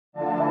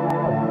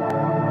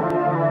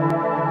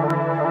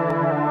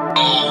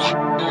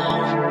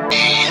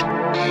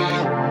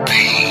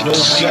No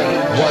gang,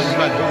 one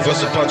man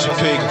versus a bunch of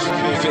pagans.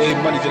 If it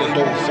ain't money, then it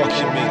don't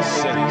fucking make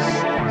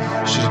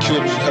sense. Should've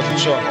killed me when you had the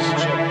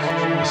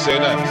chance. Say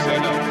that, say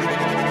that.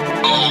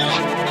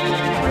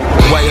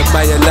 Why am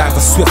I alive? I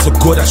swear to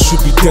God I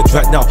should be dead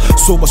right now.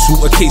 So much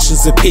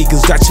altercations and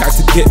pagans that tried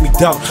to get me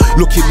down.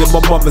 Looking in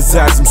my mama's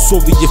eyes, I'm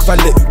sorry if I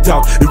let you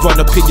down. They run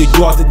up in your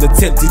yard and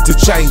attempted to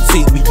try and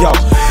take me out.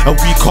 And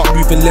we can't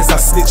move unless I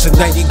snitch, and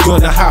that ain't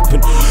gonna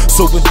happen.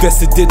 So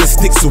invested in a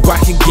stick so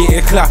I can get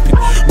it clapping.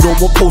 No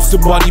more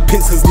posting money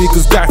pics cause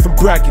niggas die from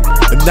bragging.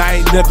 And I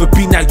ain't never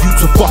been that you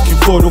to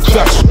fucking follow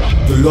fashion.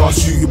 The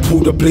last you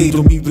pulled a blade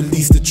on me,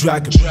 released the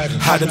dragon.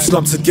 Had them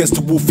slumps against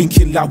the wall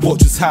thinking like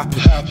what just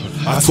happened.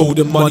 I told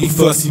him money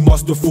first, he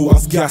must have thought I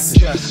was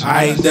gassing.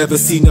 I ain't never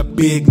seen a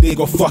big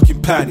nigga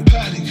fucking panic.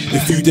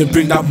 If you didn't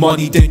bring that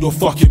money, then you're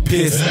fucking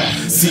pissed.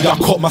 See, I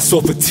caught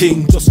myself a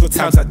ting just for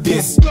times like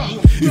this.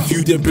 If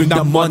you didn't bring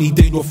that money,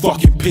 then you're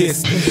fucking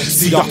pissed.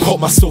 See, I caught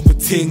myself a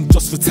ting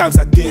just for times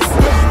like this.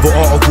 The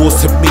art of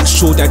wars to make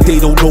sure that they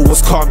don't know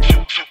what's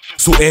coming.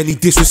 So any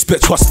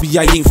disrespect, trust me,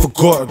 I ain't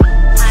forgotten.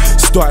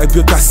 Started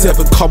with that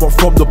 7, come up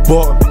from the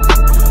bottom.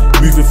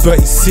 Moving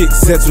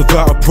 36 heads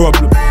without a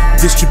problem.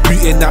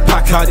 Distributing that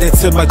pack out there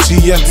to my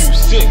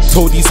GMs.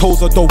 Told these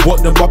hoes I don't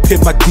want them up in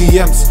my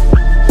DMs.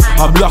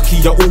 I'm lucky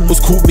I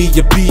almost caught me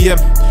a BM.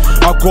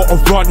 I gotta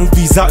run with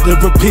these out there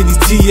up in these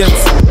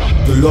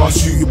TMs. The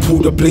last you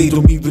pulled a blade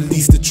on me,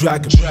 released the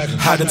dragon.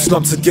 Had them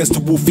slumps against the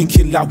wall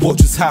thinking like what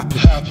just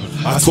happened.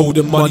 I told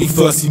him money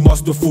first, he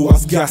must have thought I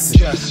was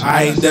gassing.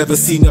 I ain't never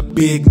seen a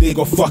big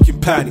nigga fucking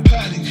panic.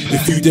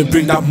 If you didn't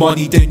bring that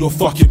money, then you're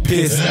fucking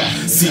pissed.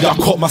 See, I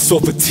caught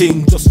myself a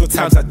ting just for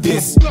times like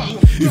this.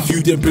 If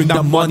you didn't bring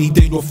that money,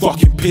 then you're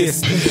fucking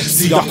pissed.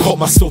 See, I caught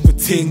myself a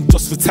ting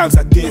just for times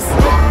like this.